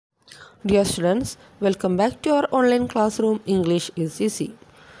Dear students, welcome back to our online classroom English is Easy.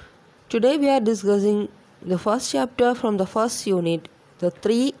 Today we are discussing the first chapter from the first unit, The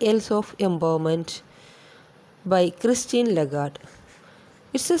 3 L's of Empowerment by Christine Lagarde.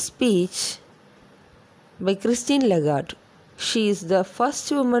 It's a speech by Christine Lagarde. She is the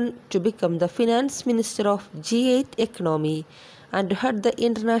first woman to become the finance minister of G8 economy and head the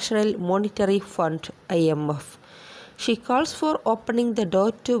International Monetary Fund IMF. She calls for opening the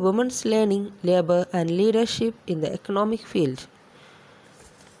door to women's learning, labor and leadership in the economic field.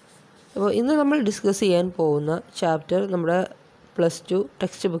 അപ്പോൾ ഇന്ന് നമ്മൾ discuss ചെയ്യാൻ പോകുന്ന chapter നമ്മുടെ +2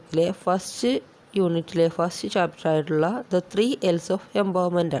 text ബുക്കിലെ first യൂണിറ്റിലെ first chapter ആയിട്ടുള്ള the 3 L's of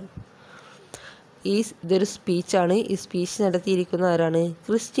empowerment ആണ്. ഇതൊരു സ്പീച്ചാണ്. ഈ സ്പീച്ച് നടത്തിയിരിക്കുന്ന ആരാണ്?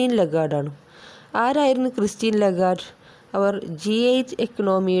 ക്രിസ്റ്റീൻ ലഗാർഡാണ്. ആരായിരുന്നു ക്രിസ്റ്റീൻ ലഗാർഡ്? അവർ G8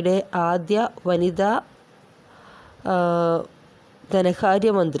 എക്കണോമിയുടെ ആദ്യ വനിതാ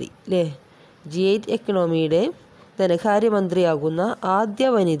ധനകാര്യമന്ത്രി അല്ലേ? G8 എക്കണോമിയുടെ ധനകാര്യമന്ത്രിയാകുന്ന ആദ്യ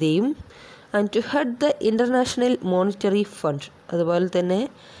വനിതയും and to head the international monetary fund, അതുപോലെ തന്നെ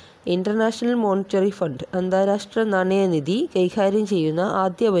ഇൻ്റർനാഷണൽ മോണിറ്ററി ഫണ്ട് അന്താരാഷ്ട്ര നാണയനിധി കൈകാര്യം ചെയ്യുന്ന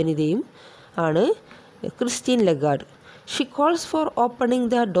ആദ്യ വനിതയും ആണ് Christine Lagarde. Xi calls for opening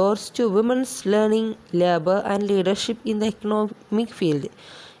the doors to women's learning, labour and leadership in the economic field.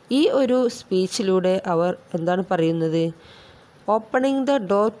 ഈ ഒരു സ്പീച്ചിലൂടെ അവർ എന്താണ് പറയുന്നത്? Opening the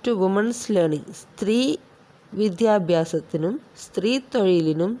door to women's learning, സ്ത്രീ വിദ്യാഭ്യാസത്തിനും സ്ത്രീ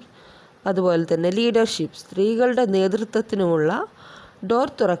തൊഴിലിനും അതുപോലെ തന്നെ ലീഡർഷിപ്പ്, സ്ത്രീകളുടെ നേതൃത്വത്തിനുമുള്ള ഡോർ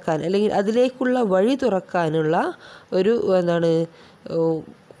തുറക്കാൻ അല്ലെങ്കിൽ അതിലേക്കുള്ള വഴി തുറക്കാനുള്ള ഒരു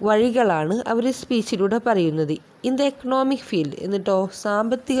വഴികളാണ് അവർ സ്പീച്ചിലൂടെ പറയുന്നത്. ഇൻ ദ എക്കണോമിക് ഫീൽഡ് എന്നിട്ടോ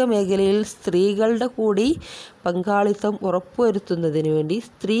സാമ്പത്തിക മേഖലയിൽ സ്ത്രീകളുടെ കൂടി പങ്കാളിത്തം ഉറപ്പുവരുത്തുന്നതിന് വേണ്ടി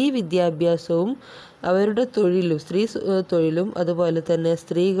സ്ത്രീ വിദ്യാഭ്യാസവും അവരുടെ തൊഴിലും അതുപോലെ തന്നെ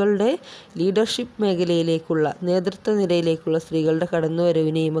സ്ത്രീകളുടെ ലീഡർഷിപ്പ് മേഖലയിലേക്കുള്ള നേതൃത്വ നിരയിലേക്കുള്ള സ്ത്രീകളുടെ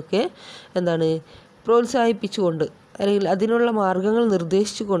കടന്നുവരവിനെയുമൊക്കെ പ്രോത്സാഹിപ്പിച്ചുകൊണ്ട് അല്ലെങ്കിൽ അതിനുള്ള മാർഗങ്ങൾ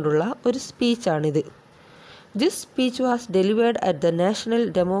നിർദ്ദേശിച്ചുകൊണ്ടുള്ള ഒരു സ്പീച്ചാണിത്. This speech was delivered at the National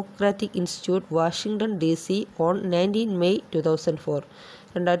Democratic Institute, Washington, D.C. on 19 May 2004.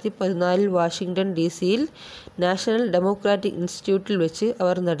 2014 Washington DC-യിൽ national democratic ഇൻസ്റ്റിറ്റ്യൂട്ടിൽ വെച്ച്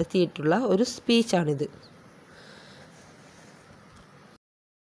അവർ നടത്തിയിട്ടുള്ള ഒരു സ്പീച്ചാണിത്.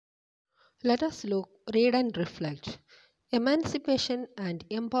 Let us look, read and reflect. Emancipation and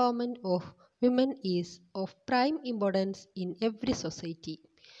empowerment of women is of prime importance in every society.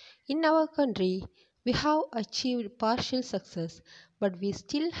 In our country, we have achieved partial success, but we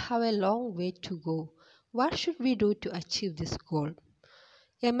still have a long way to go. What should we do to achieve this goal?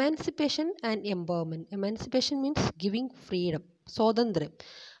 Emancipation and empowerment. Emancipation means giving freedom, സ്വാതന്ത്ര്യം,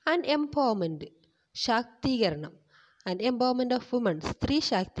 and empowerment, ശാക്തീകരണം, and empowerment of women, സ്ത്രീ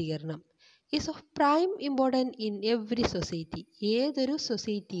ശാക്തീകരണം, is of prime importance in every society. ഏതൊരു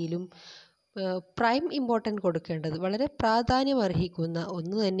സൊസൈറ്റിയിലും prime important കൊടുക്കേണ്ടത്, വളരെ പ്രാധാന്യം അർഹിക്കുന്ന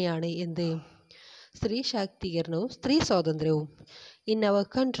ഒന്ന് തന്നെയാണ് എന്ത്? സ്ത്രീ ശാക്തീകരണവും സ്ത്രീ സ്വാതന്ത്ര്യവും. In our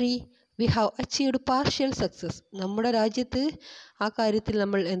country we have achieved partial success. നമ്മുടെ രാജ്യത്ത് ആ കാര്യത്തിൽ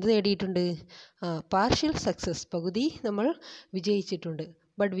നമ്മൾ എന്ത് നേടിയിട്ടുണ്ട്? പാർഷ്യൽ സക്സസ്, പകുതി നമ്മൾ വിജയിച്ചിട്ടുണ്ട്.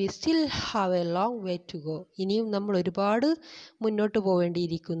 But we still have A long way to go. ഇനിയും നമ്മൾ ഒരുപാട് മുന്നോട്ട്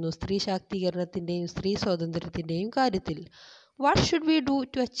പോവേണ്ടിയിരിക്കുന്നു സ്ത്രീ ശാക്തീകരണത്തിൻ്റെയും സ്ത്രീ സ്വാതന്ത്ര്യത്തിൻ്റെയും കാര്യത്തിൽ. What should we do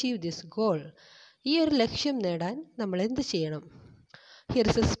to achieve this goal? ഈ ഒരു ലക്ഷ്യം നേടാൻ നമ്മൾ എന്ത് ചെയ്യണം? Here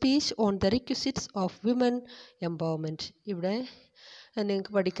is a speech on the requisites of women empowerment. ഇവിടെ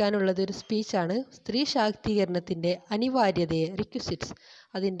നിങ്ങൾക്ക് പഠിക്കാനുള്ളത് ഒരു സ്പീച്ചാണ്. സ്ത്രീ ശാക്തീകരണത്തിൻ്റെ അനിവാര്യതയെ, റിക്വസിറ്റ്സ്,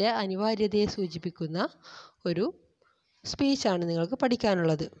 അതിൻ്റെ അനിവാര്യതയെ സൂചിപ്പിക്കുന്ന ഒരു സ്പീച്ചാണ് നിങ്ങൾക്ക്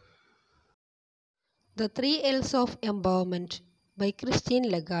പഠിക്കാനുള്ളത്. The 3 L's of Empowerment by Christine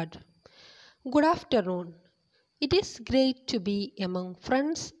Lagarde. Good afternoon. It is great to be among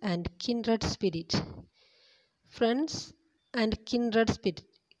friends and kindred spirit. Friends and kindred spirit.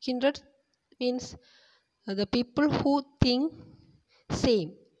 Kindred means the people who think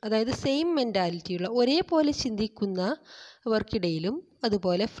same, അതായത് same മെൻറ്റാലിറ്റിയുള്ള, ഒരേപോലെ ചിന്തിക്കുന്നവർക്കിടയിലും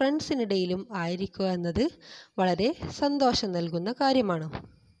അതുപോലെ ഫ്രണ്ട്സിനിടയിലും ആയിരിക്കുക എന്നത് വളരെ സന്തോഷം നൽകുന്ന കാര്യമാണ്.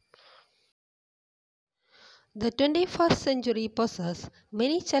 The 21st century possesses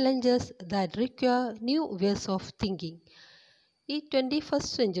many challenges that require new ways of thinking. ഈ 21st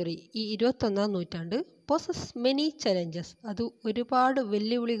century, ഈ 21ാം നൂറ്റാണ്ട് പോസസ് മെനി ചലഞ്ചസ്, അത് ഒരുപാട്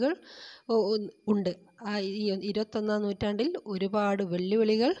വെല്ലുവിളികൾ ഉണ്ട്. ഈ 21ാം നൂറ്റാണ്ടിൽ ഒരുപാട്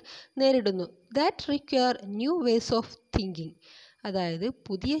വെല്ലുവിളികൾ നേരിടുന്നു. That require new ways of thinking, അതായത്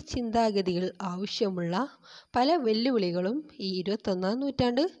പുതിയ ചിന്താഗതികൾ ആവശ്യമുള്ള പല വെല്ലുവിളികളും ഈ 21ാം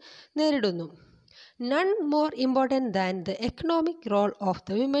നൂറ്റാണ്ട് നേരിടുന്നു. none more important than the economic role of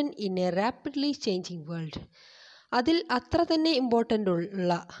the women in a rapidly changing world. അതിൽ അത്ര തന്നെ ഇമ്പോർട്ടൻ്റ്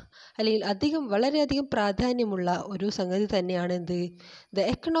ഉള്ള അല്ലെങ്കിൽ വളരെയധികം പ്രാധാന്യമുള്ള ഒരു സംഗതി തന്നെയാണ് എന്ത്? The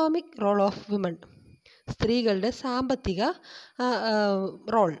economic role of women, സ്ത്രീകളുടെ സാമ്പത്തിക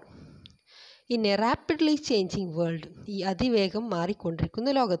role in A rapidly changing world, ഈ അതിവേഗം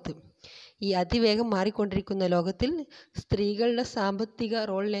മാറിക്കൊണ്ടിരിക്കുന്ന ലോകത്ത്. ഈ അതിവേഗം മാറിക്കൊണ്ടിരിക്കുന്ന ലോകത്തിൽ സ്ത്രീകളുടെ സാമ്പത്തിക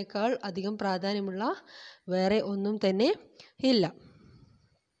റോളിനേക്കാൾ അധികം പ്രാധാന്യമുള്ള വേറെ ഒന്നും തന്നെ ഇല്ല.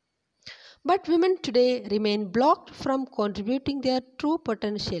 But women today remain blocked from contributing their true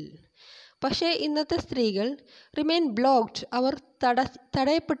potential. പക്ഷേ ഇന്നത്തെ സ്ത്രീകൾ റിമെയിൻ ബ്ലോക്ക്ഡ്, അവർ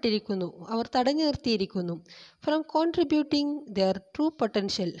തടയപ്പെട്ടിരിക്കുന്നു, അവർ തടഞ്ഞു നിർത്തിയിരിക്കുന്നു. From contributing there true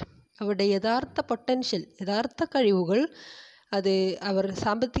potential, അവരുടെ യഥാർത്ഥ പൊട്ടൻഷ്യൽ, യഥാർത്ഥ കഴിവുകൾ അത് അവർ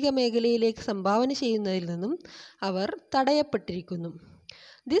സാമ്പത്തിക മേഖലയിലേക്ക് സംഭാവന ചെയ്യുന്നതിൽ നിന്നും അവർ തടയപ്പെട്ടിരിക്കുന്നു.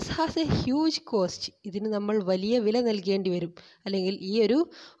 This has A huge cost, ഇതിന് നമ്മൾ വലിയ വില നൽകേണ്ടി വരും. അല്ലെങ്കിൽ ഈ ഒരു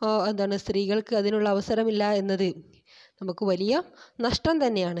സ്ത്രീകൾക്ക് അതിനുള്ള അവസരമില്ല എന്നത് നമുക്ക് വലിയ നഷ്ടം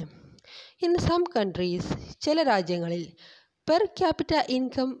തന്നെയാണ്. ഇൻ സം കൺട്രീസ്, ചില രാജ്യങ്ങളിൽ per capita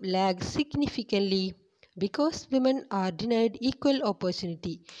income lag significantly because women are denied equal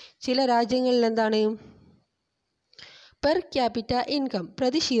opportunity. ചില രാജ്യങ്ങളിൽ പെർ ക്യാപിറ്റ ഇൻകം,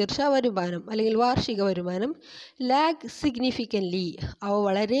 പ്രതിശീർഷ വരുമാനം അല്ലെങ്കിൽ വാർഷിക വരുമാനം, ലാഗ് സിഗ്നിഫിക്കൻ്റ്ലി, അവ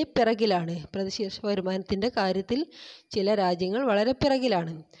വളരെ പിറകിലാണ്. പ്രതിശീർഷ വരുമാനത്തിൻ്റെ കാര്യത്തിൽ ചില രാജ്യങ്ങൾ വളരെ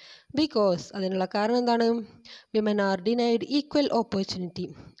പിറകിലാണ്. ബിക്കോസ്, അതിനുള്ള കാരണം എന്താണ്? Women are denied equal opportunity,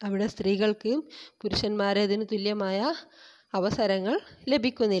 അവിടെ സ്ത്രീകൾക്ക് പുരുഷന്മാരേതിന് തുല്യമായ അവസരങ്ങൾ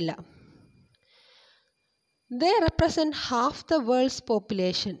ലഭിക്കുന്നില്ല. ദേ represent half the world's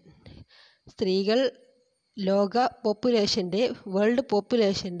population, സ്ത്രീകൾ വേൾഡ്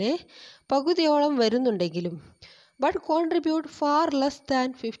പോപ്പുലേഷൻ്റെ പകുതിയോളം വരുന്നുണ്ടെങ്കിലും but contribute far less than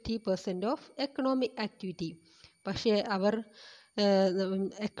 50% of economic activity. പക്ഷേ അവർ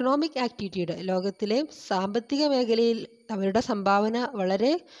എക്കണോമിക് ആക്ടിവിറ്റിയുടെ, ലോകത്തിലെ സാമ്പത്തിക മേഖലയിൽ അവരുടെ സംഭാവന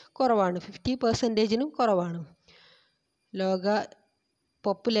വളരെ കുറവാണ്, 50%-നും കുറവാണ്.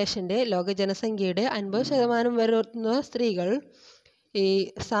 ലോക ജനസംഖ്യയുടെ 50% വരുന്ന സ്ത്രീകൾ ഈ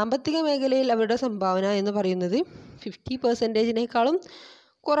സാമ്പത്തിക മേഖലയിൽ അവരുടെ സംഭാവന എന്ന് പറയുന്നത് 50%-നേക്കാളും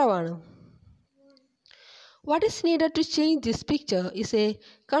കുറവാണ്. What is needed to change this picture is A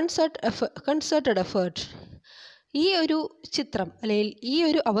concerted effort. ഈ ഒരു ചിത്രം അല്ലെങ്കിൽ ഈ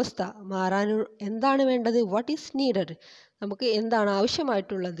ഒരു അവസ്ഥ മാറാൻ എന്താണ് വേണ്ടത്? വാട്ട് ഈസ് നീഡഡ്, നമുക്ക് എന്താണ്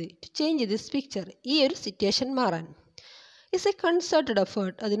ആവശ്യമായിട്ടുള്ളത്? ടു ചേഞ്ച് ദിസ് പിക്ചർ, ഈ ഒരു സിറ്റുവേഷൻ മാറാൻ. ഇസ് എ കൺസേർട്ടഡ്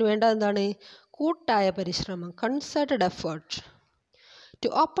എഫേർട്ട്, അതിന് വേണ്ട എന്താണ്? കൂട്ടായ പരിശ്രമം, concerted effort. To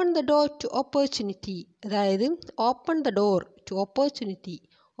open the door to opportunity, അതായത് open the door to opportunity.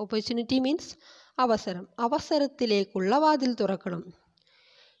 Opportunity means അവസരത്തിലേക്കുള്ള വാതിൽ തുറക്കണം.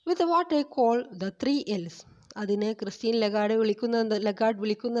 With what I call the 3 L's, അതിനെ ക്രിസ്റ്റീൻ ലഗാർഡ്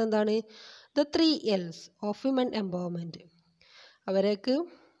വിളിക്കുന്ന എന്താണ്? The 3 L's of women empowerment. അവർക്ക്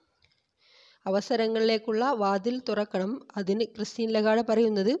അവസരങ്ങളിലേക്കുള്ള വാതിൽ തുറക്കണം. അതിന് ക്രിസ്റ്റീൻ ലഗാർഡ്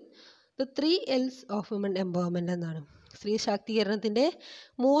പറയുന്നത് the 3 L's of women empowerment എന്നാണ്. സ്ത്രീ ശാക്തീകരണത്തിൻ്റെ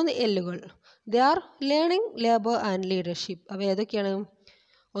 3 L'കൾ. They are learning, labour and leadership. അവ ഏതൊക്കെയാണ്?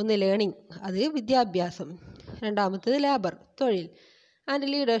 ഒന്ന് ലേണിംഗ്, അത് വിദ്യാഭ്യാസം. രണ്ടാമത്തേത് ലേബർ, തൊഴിൽ. ആൻഡ്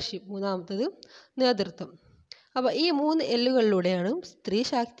ലീഡർഷിപ്പ്, മൂന്നാമത്തേത് നേതൃത്വം. അപ്പോൾ ഈ 3 L'കളിലൂടെയാണ് സ്ത്രീ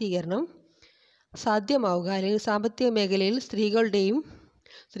ശാക്തീകരണം സാധ്യമാവുക, അല്ലെങ്കിൽ സാമ്പത്തിക മേഖലയിൽ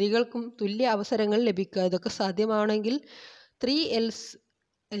സ്ത്രീകൾക്കും തുല്യ അവസരങ്ങൾ ലഭിക്കുക. ഇതൊക്കെ സാധ്യമാവണമെങ്കിൽ 3 L's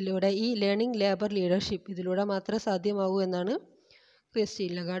ഇതിലൂടെ, ഈ ലേണിംഗ്, ലേബർ, ലീഡർഷിപ്പ്, ഇതിലൂടെ മാത്രമേ സാധ്യമാകൂ എന്നാണ്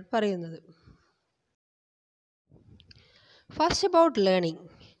ക്രിസ്റ്റീൻ ലഗാർഡ് പറയുന്നത്. First about learning.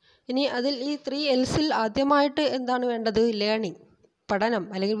 ഇനി അതിൽ ഈ 3 L'സിൽ ആദ്യമായിട്ട് എന്താണ് വേണ്ടത്? ലേണിംഗ്, പഠനം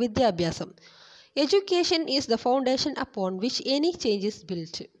അല്ലെങ്കിൽ വിദ്യാഭ്യാസം. Education is the foundation upon which any change is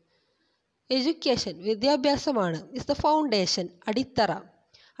built. Education, വിദ്യാഭ്യാസമാണ്, ഇസ് ദ ഫൗണ്ടേഷൻ, അടിസ്ഥാനം.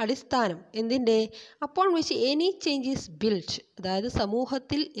 എന്തിൻ്റെ? Upon which any change is built, അതായത്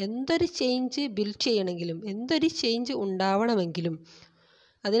സമൂഹത്തിൽ എന്തൊരു ചേഞ്ച് ബിൽഡ് ചെയ്യണമെങ്കിലും, എന്തൊരു ചേഞ്ച് ഉണ്ടാവണമെങ്കിലും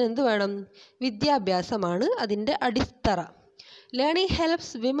അതിനെന്ത് വേണം? വിദ്യാഭ്യാസമാണ് അതിൻ്റെ അടിത്തറ. Learning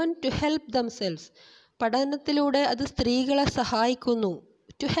helps women to help themselves. പഠനത്തിലൂടെ അത് സ്ത്രീകളെ സഹായിക്കുന്നു.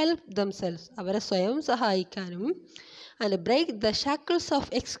 ടു ഹെൽപ്പ് ദംസെൽസ്, അവരെ സ്വയം സഹായിക്കാനും. And break the shackles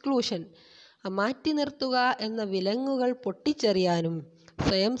of exclusion, മാറ്റി നിർത്തുക എന്ന വിലങ്ങുകൾ പൊട്ടിച്ചെറിയാനും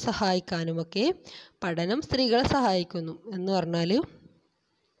സ്വയം സഹായിക്കാനുമൊക്കെ പഠനം സ്ത്രീകളെ സഹായിക്കുന്നു. എന്ന് പറഞ്ഞാൽ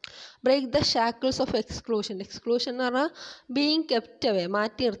break the shackles of exclusion എന്ന് പറഞ്ഞാൽ ബീയിങ് കെപ്റ്റ് അവേ,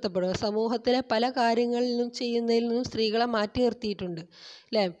 മാറ്റി നിർത്തപ്പെടുക. സമൂഹത്തിലെ പല കാര്യങ്ങളിലും ചെയ്യുന്നതിൽ നിന്നും സ്ത്രീകളെ മാറ്റി നിർത്തിയിട്ടുണ്ട്,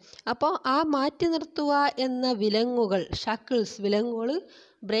 അല്ലേ? അപ്പോൾ ആ മാറ്റി നിർത്തുക എന്ന വിലങ്ങുകൾ, ഷാക്കിൾസ്, വിലങ്ങുകൾ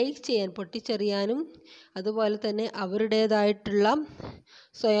ബ്രേക്ക് ചെയ്യാൻ, പൊട്ടിച്ചെറിയാനും അതുപോലെ തന്നെ അവരുടേതായിട്ടുള്ള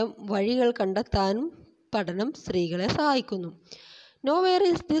സ്വയം വഴികൾ കണ്ടെത്താനും പഠനം സ്ത്രീകളെ സഹായിക്കുന്നു. Nowhere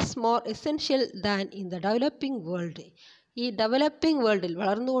is this more essential than in the developing world. ഈ ഡെവലപ്പിംഗ് വേൾഡിൽ,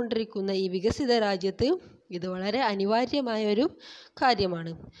 വളർന്നുകൊണ്ടിരിക്കുന്ന ഈ വികസിത രാജ്യത്ത് ഇത് വളരെ അനിവാര്യമായ ഒരു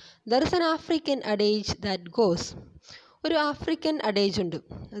കാര്യമാണ്. There is an African അഡേജ് that goes. ഒരു ആഫ്രിക്കൻ അഡേജ് ഉണ്ട്,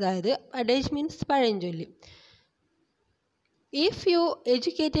 അതായത് അഡേജ് മീൻസ് പഴഞ്ചൊല്ല്. If you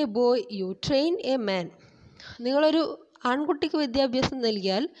educate A boy you train a man. നിങ്ങളൊരു ആൺകുട്ടിക്ക് വിദ്യാഭ്യാസം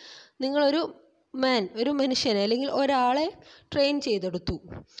നൽകിയാൽ നിങ്ങളൊരു ഒരു മനുഷ്യനെ അല്ലെങ്കിൽ ഒരാളെ ട്രെയിൻ ചെയ്തെടുത്തു.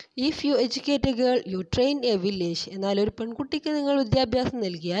 If you educate A girl you train A village. എന്നാൽ ഒരു പെൺകുട്ടിക്ക് നിങ്ങൾ വിദ്യാഭ്യാസം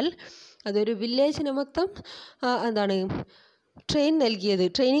നൽകിയാൽ അതൊരു വില്ലേജിന് മൊത്തം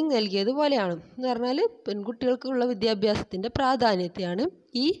ട്രെയിനിങ് നൽകിയത് പോലെയാണ്. എന്ന് പറഞ്ഞാൽ പെൺകുട്ടികൾക്കുള്ള വിദ്യാഭ്യാസത്തിൻ്റെ പ്രാധാന്യത്തെയാണ്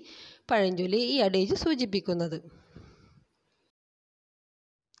ഈ പഴഞ്ചൊല്ലി, ഈ അഡേജ് സൂചിപ്പിക്കുന്നത്.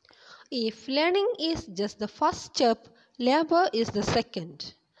 If learning is just the first step, labour is the second.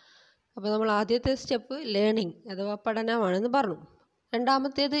 അപ്പോൾ നമ്മൾ ആദ്യത്തെ സ്റ്റെപ്പ് ലേണിംഗ് അഥവാ പഠനമാണെന്ന് പറഞ്ഞു.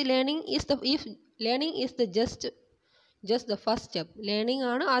 രണ്ടാമത്തേത് learning is the just the first step. Learning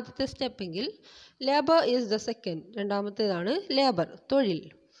ആണ് ആദ്യത്തെ സ്റ്റെപ്പെങ്കിൽ labour is the second, രണ്ടാമത്തേതാണ് labour, തൊഴിൽ.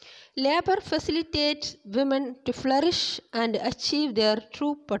 Labour facilitates women to flourish and achieve there true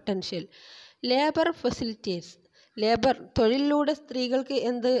potential. Labour തൊഴിലിലൂടെ സ്ത്രീകൾക്ക്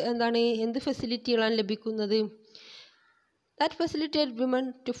എന്ത് ഫെസിലിറ്റികളാണ് ലഭിക്കുന്നത്? That facilitate women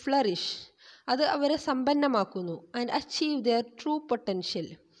to flourish, അത് അവരെ സമ്പന്നമാക്കുന്നു. And achieve there true potential,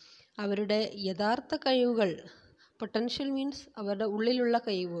 അവരുടെ യഥാർത്ഥ കഴിവുകൾ. പൊട്ടൻഷ്യൽ മീൻസ് അവരുടെ ഉള്ളിലുള്ള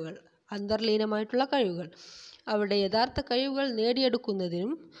കഴിവുകൾ, അന്തർലീനമായിട്ടുള്ള കഴിവുകൾ. അവരുടെ യഥാർത്ഥ കഴിവുകൾ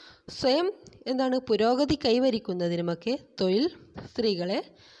നേടിയെടുക്കുന്നതിനും സ്വയം പുരോഗതി കൈവരിക്കുന്നതിനുമൊക്കെ തൊഴിൽ സ്ത്രീകളെ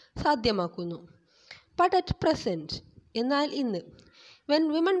സാധ്യമാക്കുന്നു. ബട്ട് അറ്റ് പ്രസൻറ്റ്, എന്നാൽ ഇന്ന്, when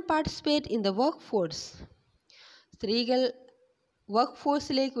women participate in the work force, സ്ത്രീകൾ വർക്ക്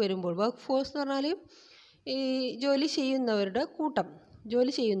ഫോഴ്സിലേക്ക് വരുമ്പോൾ, വർക്ക് ഫോഴ്സ് എന്ന് പറഞ്ഞാൽ ഈ ജോലി ചെയ്യുന്നവരുടെ കൂട്ടം,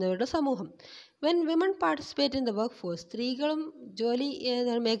 ജോലി ചെയ്യുന്നവരുടെ സമൂഹം. When women participate in the work force, സ്ത്രീകളും ജോലി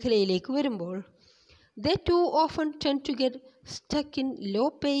മേഖലയിലേക്ക് വരുമ്പോൾ, they too often tend to get stuck in low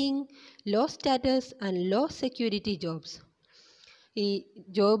paying, low status and low security jobs. ഈ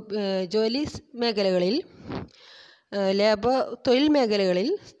ജോലി മേഖലകളിൽ, തൊഴിൽ മേഖലകളിൽ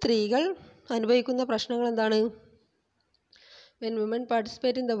സ്ത്രീകൾ അനുഭവിക്കുന്ന പ്രശ്നങ്ങൾ എന്താണ്? When women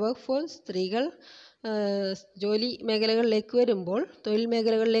participate in the work force, സ്ത്രീകൾ ജോലി മേഖലകളിലേക്ക് വരുമ്പോൾ, തൊഴിൽ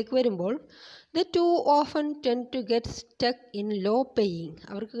മേഖലകളിലേക്ക് വരുമ്പോൾ, they too often tend to get stuck in low paying.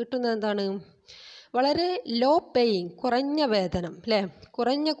 അവർക്ക് കിട്ടുന്നത് എന്താണ്? വളരെ ലോ പേയിങ്, കുറഞ്ഞ വേതനം,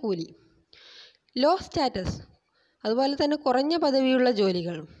 കുറഞ്ഞ കൂലി. ലോ സ്റ്റാറ്റസ്, അതുപോലെ തന്നെ കുറഞ്ഞ പദവിയുള്ള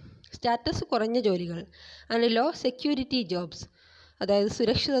ജോലികൾ, സ്റ്റാറ്റസ് കുറഞ്ഞ ജോലികൾ. ആൻഡ് ലോ സെക്യൂരിറ്റി ജോബ്സ്, അതായത്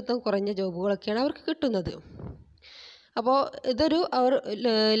സുരക്ഷിതത്വം കുറഞ്ഞ ജോബുകളൊക്കെയാണ് അവർക്ക് കിട്ടുന്നത്. അപ്പോൾ ഇതൊരു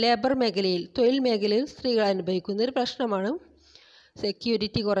ലേബർ മേഖലയിൽ, തൊഴിൽ മേഖലയിൽ സ്ത്രീകൾ അനുഭവിക്കുന്ന ഒരു പ്രശ്നമാണ്.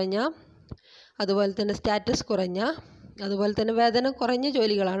 സെക്യൂരിറ്റി കുറഞ്ഞ, അതുപോലെ തന്നെ സ്റ്റാറ്റസ് കുറഞ്ഞ, അതുപോലെ തന്നെ വേതനം കുറഞ്ഞ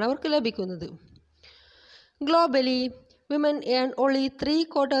ജോലികളാണ് അവർക്ക് ലഭിക്കുന്നത്. Globally women earn only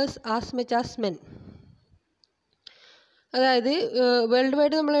 3/4 as much as men. അതായത് വേൾഡ്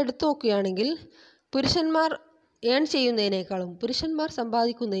വൈഡ് നമ്മൾ എടുത്തു നോക്കുകയാണെങ്കിൽ പുരുഷന്മാർ ഏൺ ചെയ്യുന്നതിനേക്കാളും പുരുഷന്മാർ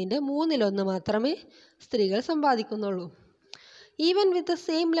സമ്പാദിക്കുന്നതിൻ്റെ 1/3 മാത്രമേ സ്ത്രീകൾ സമ്പാദിക്കുന്നുള്ളൂ. Even with the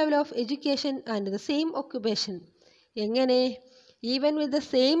same level of education and the same occupation. എങ്ങനെ? Even with the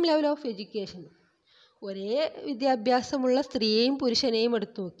same level of education, ഒരേ വിദ്യാഭ്യാസമുള്ള സ്ത്രീയെയും പുരുഷനെയും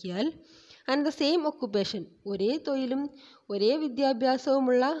എടുത്തു നോക്കിയാൽ, ആൻഡ് ദ സെയിം ഓക്യുപ്പേഷൻ, ഒരേ തൊഴിലും ഒരേ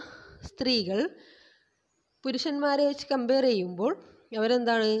വിദ്യാഭ്യാസവുമുള്ള സ്ത്രീകൾ പുരുഷന്മാരെ വെച്ച് കമ്പയർ ചെയ്യുമ്പോൾ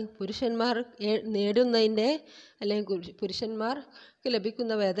പുരുഷന്മാർ നേടുന്നതിൻ്റെ അല്ലെങ്കിൽ പുരുഷന്മാർക്ക്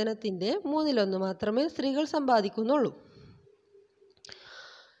ലഭിക്കുന്ന വേതനത്തിൻ്റെ 1/3 മാത്രമേ സ്ത്രീകൾ സമ്പാദിക്കുന്നുള്ളൂ.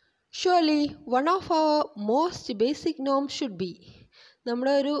 Surely one of our most basic norms should be,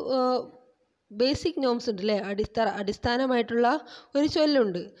 നമ്മുടെ ഒരു ബേസിക് നോംസ് ഉണ്ട് അല്ലേ, അടിസ്ഥാനമായിട്ടുള്ള ഒരു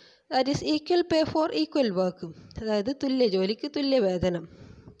ചൊല്ലുണ്ട്. That is equal pay for equal work, അതായത് തുല്യ ജോലിക്ക് തുല്യ വേതനം.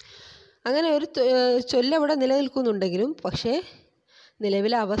 അങ്ങനെ ഒരു ചൊല്ല് അവിടെ നിലനിൽക്കുന്നുണ്ടെങ്കിലും പക്ഷേ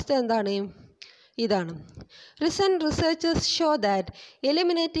നിലവിലെ അവസ്ഥ എന്താണ്? ഇതാണ്. Recent researchers show that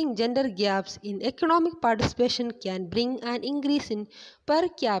eliminating gender gaps in economic participation can bring an increase in per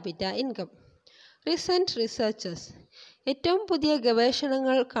capita income. Recent researchers, ഏറ്റവും പുതിയ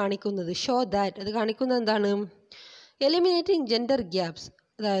ഗവേഷണങ്ങൾ കാണിക്കുന്നത്, അത് കാണിക്കുന്നത് എന്താണ്? എലിമിനേറ്റിംഗ് ജെൻഡർ ഗ്യാപ്സ്,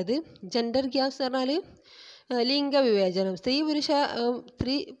 അതായത് ജെൻഡർ ഗ്യാപ്സ് എന്ന് പറഞ്ഞാൽ ലിംഗവിവേചനം, സ്ത്രീ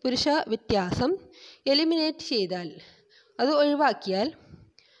പുരുഷ വ്യത്യാസം എലിമിനേറ്റ് ചെയ്താൽ, അത് ഒഴിവാക്കിയാൽ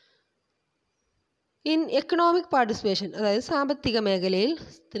ഇൻ എക്കണോമിക് പാർട്ടിസിപ്പേഷൻ, അതായത് സാമ്പത്തിക മേഖലയിൽ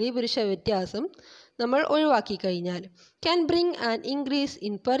സ്ത്രീ പുരുഷ വ്യത്യാസം നമ്മൾ ഒഴിവാക്കി കഴിഞ്ഞാൽ, can bring an increase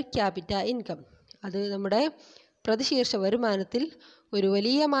in per capita income, അത് നമ്മുടെ പ്രതിശീർഷ വരുമാനത്തിൽ ഒരു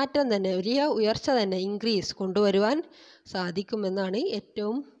വലിയ മാറ്റം തന്നെ, വലിയ ഉയർച്ച തന്നെ, ഇൻക്രീസ് കൊണ്ടുവരുവാൻ സാധിക്കുമെന്നാണ്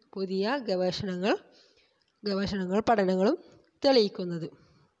ഏറ്റവും പുതിയ പഠനങ്ങളും തെളിയിക്കുന്നത്.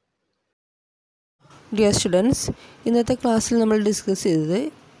 ഡിയർ സ്റ്റുഡൻസ്, ഇന്നത്തെ ക്ലാസ്സിൽ നമ്മൾ ഡിസ്കസ് ചെയ്തത്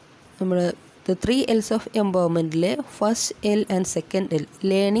നമ്മുടെ the 3 L's of എംപവർമെൻറ്റിലെ first L and second L,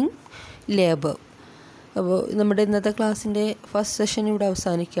 learning, labour. അപ്പോൾ നമ്മുടെ ഇന്നത്തെ ക്ലാസ്സിൻ്റെ ഫസ്റ്റ് സെഷൻ ഇവിടെ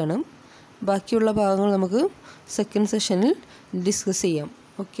അവസാനിക്കുകയാണ്. ബാക്കിയുള്ള ഭാഗങ്ങൾ നമുക്ക് സെക്കൻഡ് സെഷനിൽ ഡിസ്കസ് ചെയ്യാം.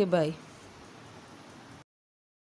 Okay, by.